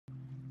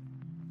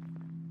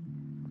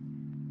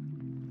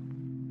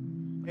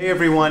Hey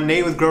everyone,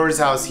 Nate with Growers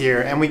House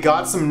here, and we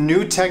got some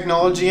new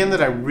technology in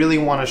that I really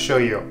want to show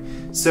you.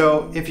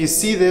 So if you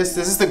see this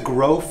is the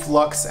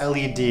GrowFlux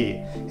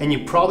LED, and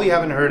you probably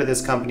haven't heard of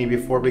this company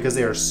before because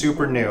they are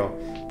super new.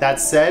 That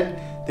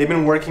said, they've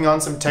been working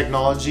on some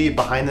technology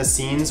behind the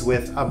scenes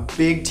with a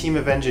big team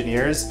of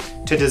engineers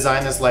to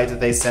design this light that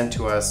they sent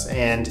to us,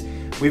 and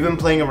we've been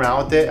playing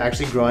around with it,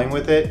 actually growing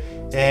with it.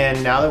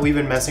 And now that we've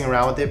been messing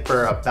around with it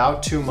for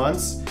about 2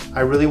 months,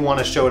 I really want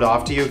to show it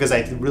off to you because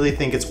I really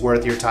think it's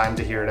worth your time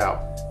to hear it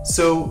out.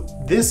 So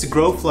this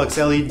GrowFlux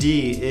LED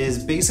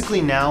is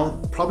basically now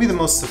probably the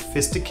most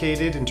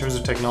sophisticated in terms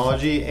of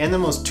technology and the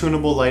most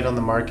tunable light on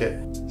the market.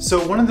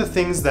 So one of the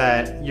things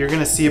that you're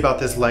gonna see about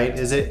this light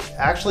is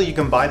you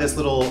can buy this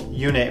little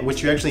unit,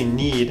 which you actually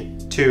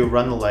need to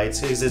run the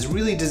lights. It's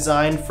really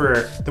designed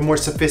for the more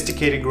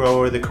sophisticated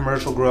grower, the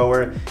commercial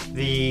grower,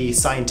 the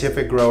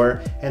scientific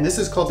grower, and this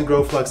is called the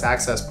GrowFlux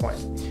access point.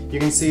 You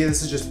can see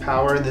this is just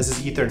power and this is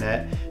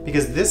Ethernet,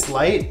 because this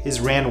light is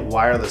ran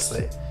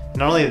wirelessly.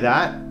 Not only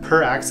that,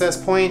 per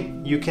access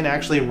point, you can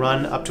actually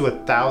run up to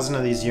 1,000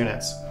 of these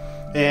units.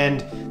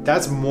 And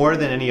that's more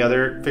than any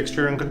other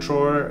fixture and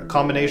controller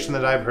combination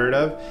that I've heard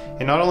of.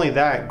 And not only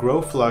that,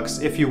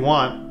 GrowFlux, if you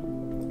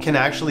want, can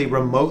actually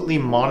remotely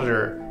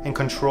monitor and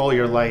control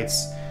your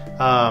lights.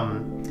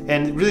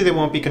 And really they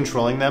won't be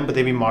controlling them, but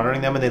they'll be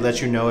monitoring them, and they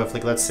let you know if,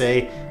 like, let's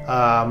say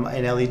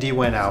an LED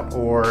went out,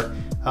 or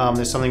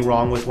there's something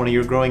wrong with one of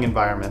your growing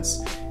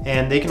environments.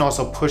 And they can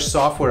also push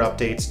software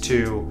updates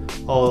to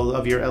all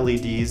of your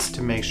LEDs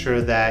to make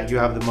sure that you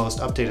have the most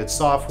updated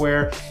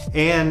software.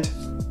 And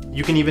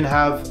you can even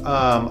have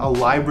a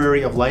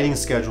library of lighting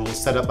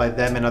schedules set up by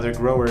them and other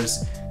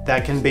growers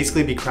that can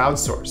basically be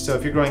crowdsourced. So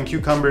if you're growing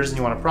cucumbers and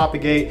you want to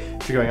propagate,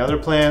 if you're growing other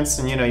plants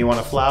and you want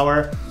to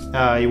flower,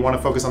 you want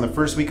to focus on the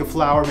first week of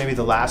flower, maybe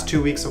the last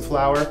 2 weeks of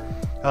flower,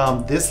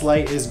 this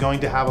light is going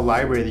to have a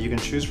library that you can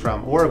choose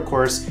from. Or of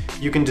course,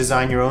 you can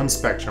design your own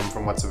spectrum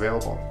from what's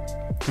available.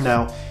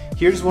 Now,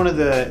 here's one of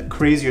the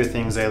crazier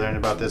things I learned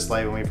about this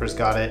light when we first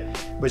got it,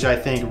 which I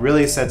think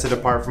really sets it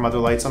apart from other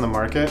lights on the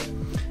market.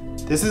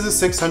 This is a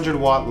 600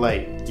 watt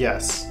light,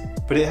 yes,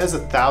 but it has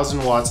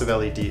 1,000 watts of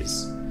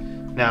LEDs.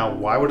 Now,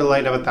 why would a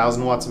light have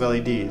 1,000 watts of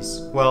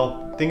LEDs?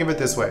 Well, think of it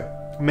this way.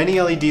 Many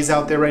LEDs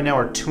out there right now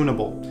are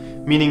tunable,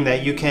 meaning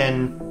that you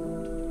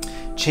can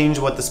change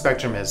what the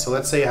spectrum is. So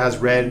let's say it has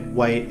red,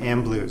 white,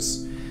 and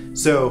blues.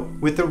 So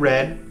with the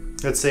red,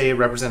 let's say it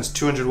represents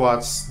 200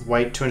 watts,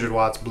 white 200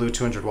 watts, blue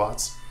 200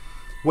 watts.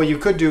 What you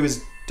could do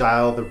is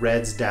dial the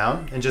reds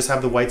down and just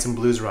have the whites and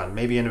blues run,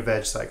 maybe in a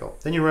veg cycle.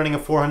 Then you're running a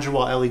 400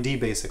 watt LED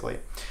basically.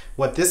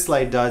 What this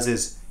light does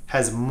is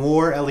has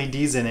more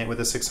LEDs in it with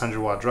a 600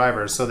 watt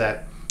driver, so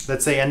that,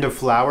 let's say end of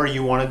flower,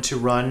 you wanted to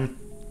run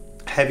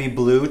heavy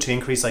blue to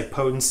increase like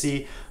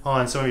potency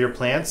on some of your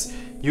plants,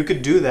 you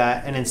could do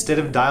that, and instead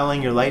of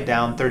dialing your light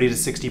down 30 to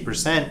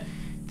 60%,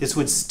 this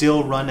would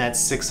still run at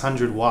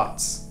 600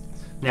 watts.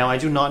 Now, I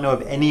do not know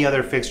of any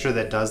other fixture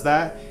that does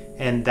that,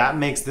 and that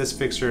makes this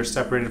fixture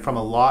separated from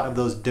a lot of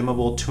those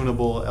dimmable,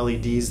 tunable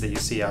LEDs that you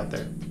see out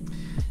there.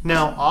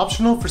 Now,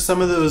 optional for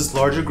some of those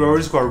larger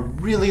growers who are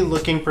really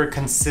looking for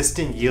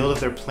consistent yield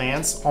of their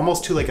plants,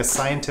 almost to like a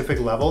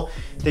scientific level,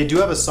 they do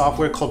have a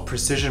software called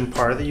Precision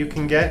Par that you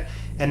can get,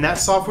 and that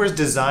software is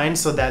designed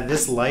so that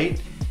this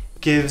light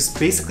gives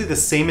basically the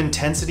same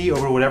intensity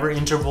over whatever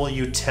interval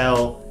you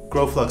tell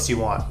GrowFlux you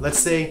want. Let's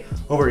say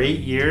over 8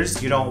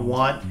 years, you don't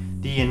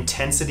want the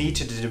intensity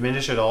to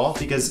diminish at all,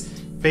 because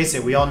face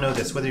it, we all know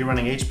this, whether you're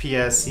running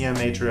HPS,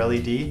 CMH, or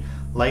LED,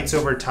 lights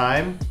over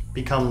time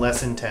become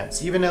less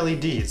intense, even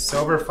LEDs. So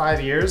over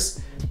 5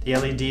 years, the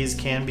LEDs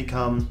can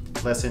become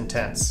less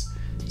intense.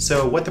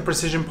 So what the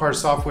Precision Par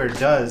software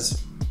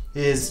does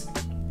is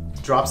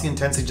drops the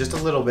intensity just a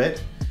little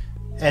bit,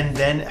 and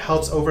then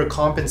helps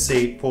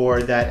overcompensate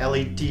for that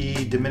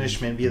LED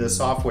diminishment via the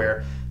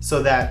software,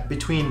 so that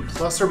between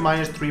plus or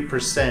minus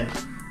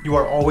 3%, you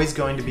are always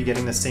going to be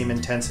getting the same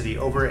intensity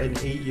over an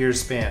 8-year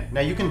span.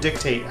 Now you can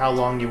dictate how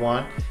long you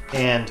want,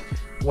 and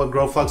what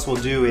GrowFlux will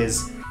do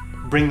is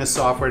bring the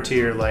software to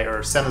your light,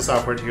 or send the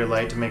software to your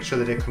light to make sure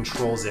that it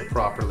controls it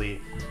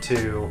properly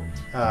to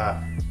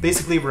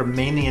basically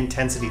remain the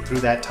intensity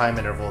through that time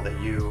interval that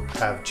you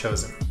have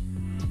chosen.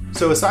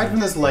 So aside from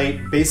this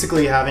light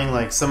basically having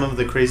like some of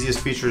the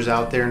craziest features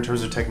out there in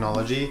terms of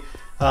technology,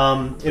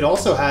 it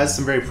also has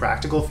some very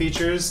practical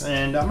features,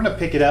 and I'm gonna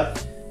pick it up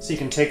so you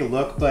can take a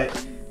look.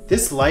 But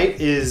this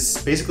light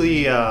is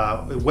basically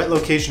wet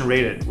location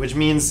rated, which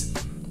means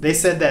they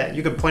said that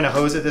you could point a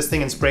hose at this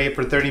thing and spray it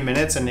for 30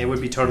 minutes and it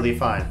would be totally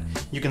fine.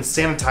 You can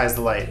sanitize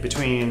the light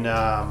between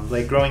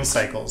like growing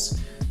cycles.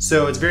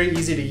 So it's very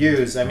easy to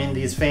use. I mean,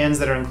 these fans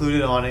that are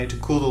included on it to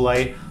cool the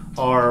light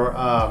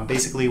are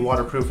basically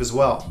waterproof as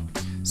well.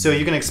 So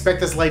you can expect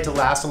this light to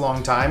last a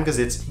long time because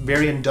it's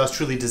very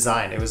industrially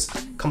designed. It was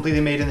completely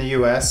made in the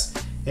US,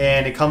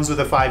 and it comes with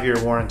a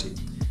 5-year warranty.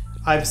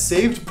 I've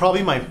saved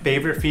probably my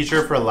favorite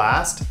feature for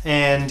last,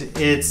 and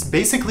it's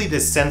basically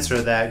this sensor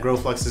that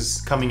GrowFlux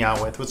is coming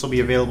out with, which will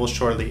be available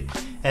shortly.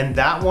 And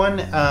that one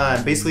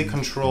basically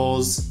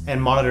controls and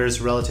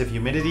monitors relative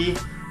humidity,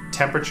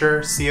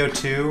 temperature,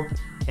 CO2,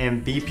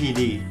 and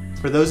VPD.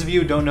 For those of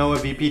you who don't know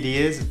what VPD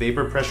is,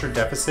 vapor pressure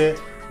deficit,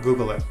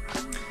 Google it.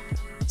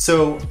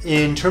 So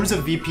in terms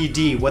of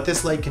VPD, what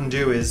this light can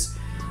do is,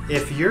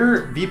 if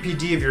your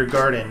VPD of your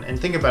garden, and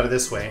think about it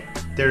this way,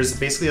 there's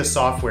basically a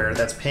software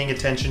that's paying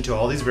attention to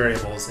all these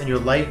variables, and your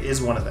light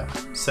is one of them.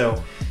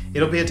 So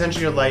it'll pay attention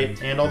to your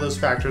light and all those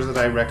factors that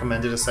I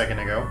recommended a second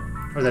ago,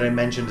 or that I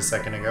mentioned a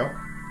second ago.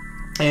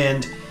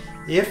 And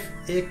if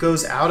it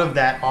goes out of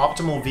that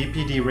optimal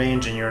VPD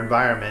range in your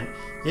environment,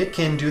 it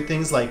can do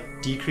things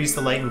like decrease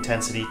the light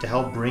intensity to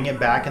help bring it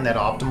back in that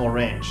optimal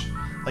range.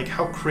 Like,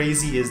 how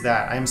crazy is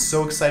that? I'm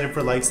so excited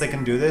for lights that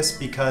can do this,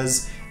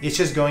 because it's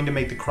just going to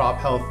make the crop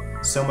health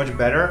so much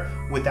better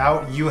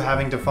without you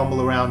having to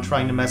fumble around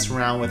trying to mess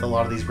around with a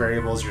lot of these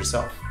variables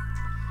yourself.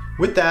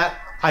 With that,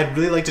 I'd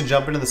really like to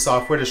jump into the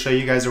software to show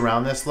you guys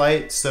around this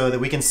light so that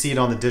we can see it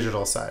on the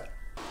digital side.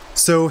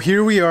 So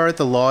here we are at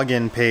the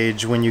login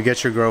page when you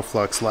get your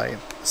GrowFlux light.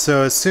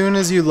 So as soon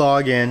as you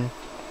log in,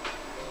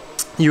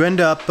 you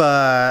end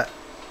up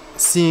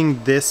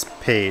seeing this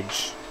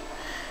page.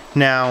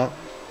 Now,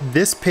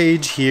 this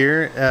page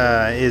here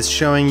is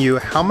showing you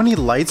how many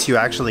lights you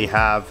actually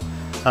have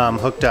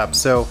hooked up.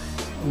 So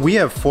we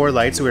have 4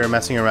 lights we were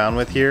messing around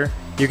with here.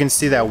 You can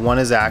see that one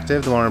is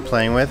active, the one we're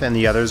playing with, and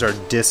the others are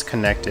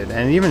disconnected.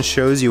 And it even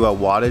shows you what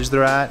wattage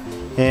they're at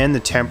and the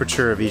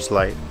temperature of each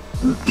light.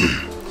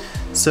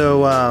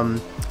 So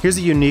here's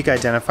a unique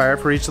identifier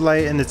for each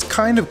light, and it's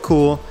kind of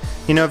cool.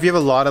 You know, if you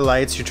have a lot of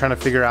lights, you're trying to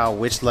figure out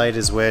which light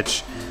is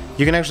which,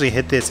 you can actually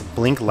hit this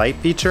blink light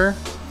feature,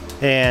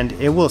 and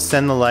it will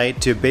send the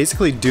light to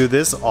basically do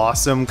this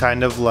awesome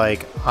kind of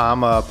like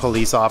I'm a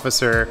police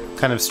officer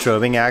kind of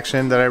strobing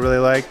action that I really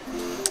like.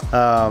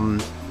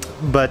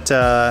 But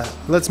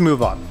let's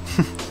move on.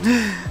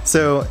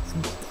 So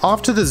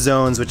off to the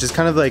zones, which is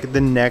kind of like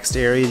the next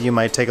area you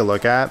might take a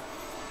look at.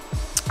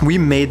 We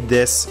made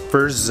this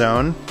first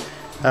zone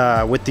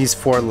with these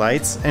 4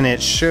 lights, and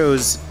it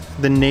shows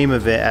the name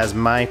of it as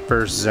my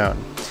first zone.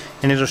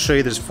 And it'll show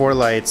you there's 4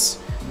 lights.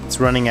 It's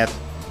running at,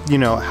 you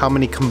know, how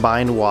many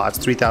combined watts,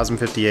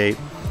 3058,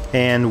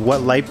 and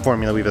what light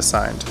formula we've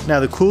assigned. Now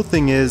the cool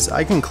thing is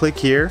I can click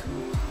here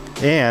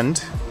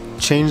and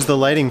change the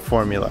lighting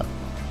formula.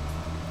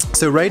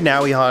 So right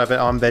now we have it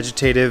on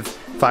vegetative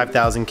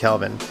 5000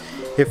 Kelvin.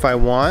 If I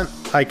want,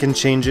 I can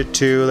change it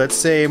to, let's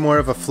say, more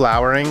of a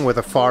flowering with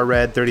a far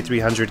red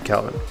 3300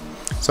 Kelvin.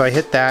 So I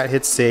hit that,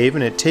 hit save,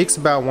 and it takes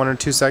about 1 or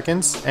 2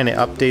 seconds, and it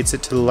updates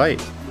it to the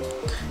light.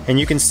 And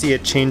you can see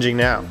it changing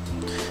now.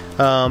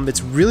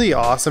 It's really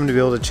awesome to be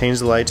able to change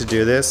the light to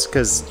do this,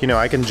 because, you know,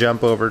 I can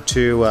jump over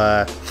to,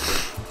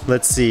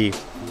 let's see,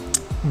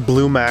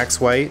 blue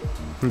max white.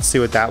 Let's see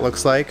what that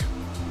looks like.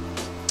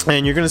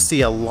 And you're going to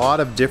see a lot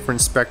of different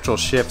spectral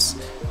shifts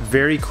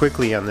very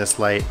quickly on this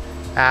light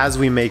as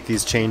we make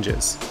these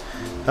changes.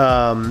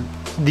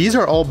 These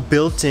are all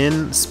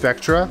built-in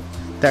spectra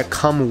that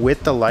come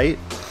with the light.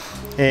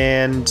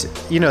 And,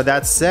 you know,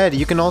 that said,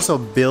 you can also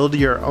build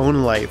your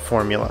own light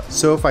formula.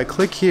 So if I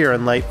click here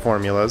on light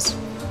formulas,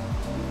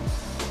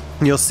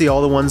 you'll see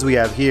all the ones we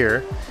have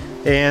here,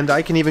 and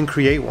I can even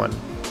create one.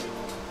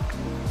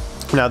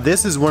 Now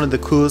this is one of the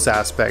coolest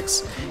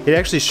aspects. It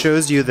actually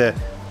shows you the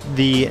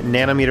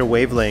nanometer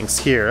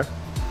wavelengths here,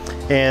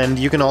 and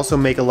you can also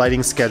make a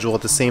lighting schedule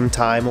at the same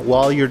time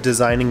while you're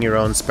designing your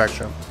own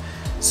spectrum.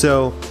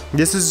 So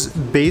this is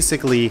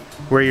basically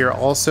where you're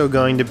also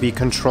going to be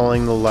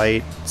controlling the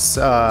light's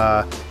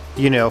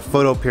you know,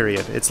 photo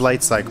period, its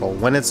light cycle,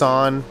 when it's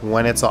on,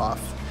 when it's off.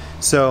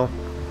 So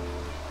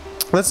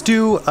let's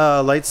do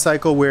a light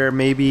cycle where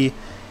maybe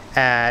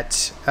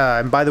at,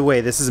 and by the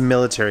way, this is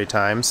military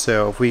time,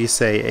 so if we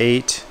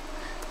say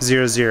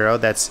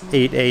 8:00, that's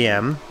 8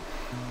 a.m.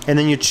 And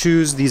then you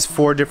choose these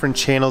 4 different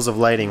channels of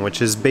lighting,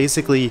 which is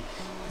basically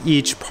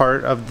each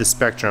part of the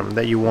spectrum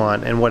that you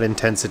want and what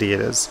intensity it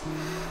is.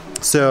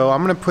 So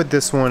I'm going to put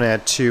this one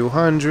at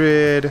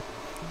 200,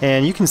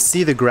 and you can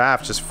see the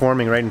graph just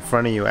forming right in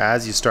front of you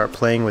as you start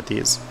playing with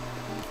these.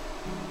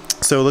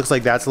 So it looks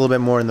like that's a little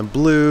bit more in the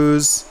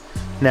blues.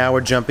 Now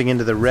we're jumping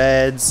into the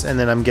reds, and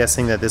then I'm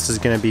guessing that this is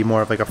going to be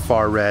more of like a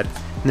far red.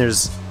 And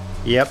there's,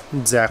 yep,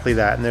 exactly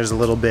that. And there's a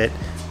little bit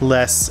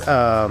less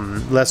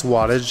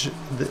wattage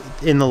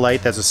in the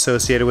light that's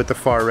associated with the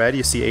far red.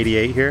 You see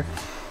 88 here.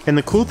 And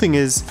the cool thing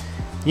is,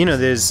 you know,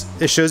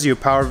 it shows you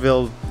power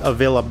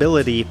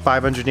availability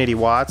 580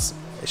 watts.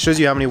 It shows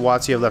you how many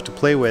watts you have left to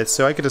play with.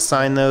 So I could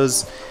assign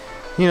those,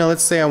 you know,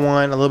 let's say I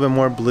want a little bit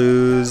more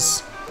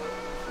blues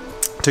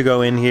to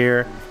go in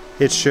here.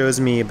 It shows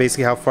me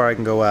basically how far I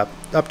can go up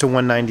to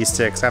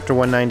 196. After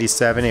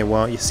 197, it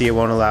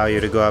won't allow you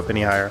to go up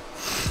any higher.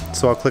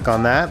 So I'll click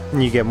on that,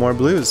 and you get more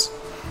blues.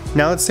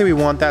 Now let's say we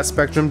want that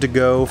spectrum to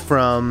go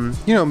from,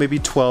 you know, maybe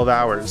 12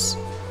 hours.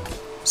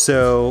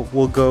 So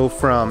we'll go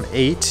from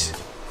 8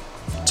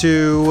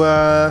 to,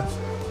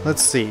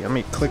 let's see, let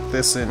me click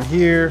this in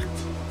here,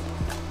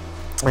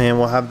 and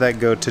we'll have that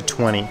go to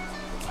 20.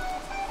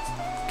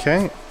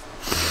 Okay.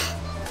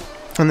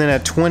 And then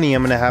at 20,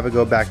 I'm going to have it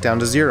go back down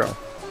to 0.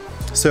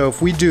 So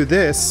if we do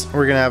this,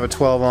 we're going to have a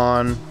 12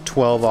 on,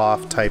 12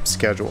 off type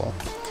schedule.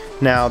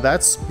 Now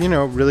that's, you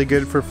know, really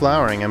good for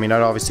flowering. I mean,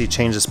 I'd obviously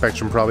change the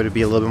spectrum probably to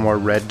be a little bit more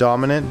red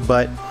dominant,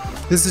 but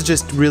this is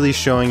just really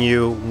showing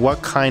you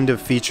what kind of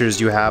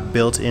features you have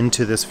built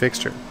into this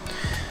fixture.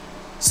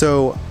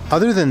 So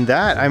other than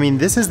that, I mean,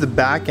 this is the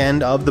back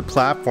end of the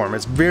platform.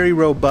 It's very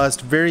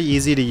robust, very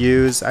easy to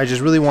use. I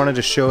just really wanted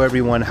to show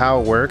everyone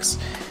how it works.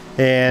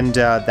 And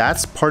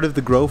that's part of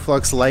the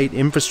GrowFlux Lite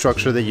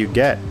infrastructure that you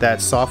get,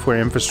 that software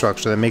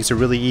infrastructure that makes it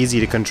really easy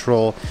to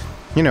control,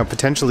 you know,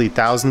 potentially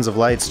thousands of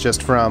lights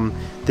just from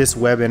this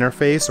web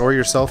interface or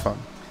your cell phone.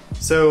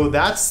 So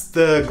that's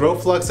the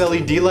GrowFlux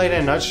LED light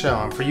in a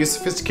nutshell. For you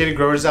sophisticated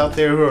growers out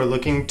there who are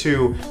looking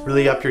to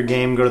really up your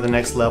game, go to the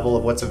next level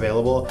of what's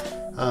available,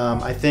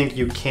 I think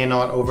you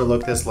cannot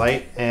overlook this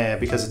light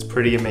because it's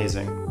pretty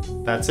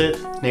amazing. That's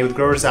it. Nate with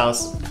Grower's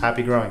House.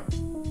 Happy growing.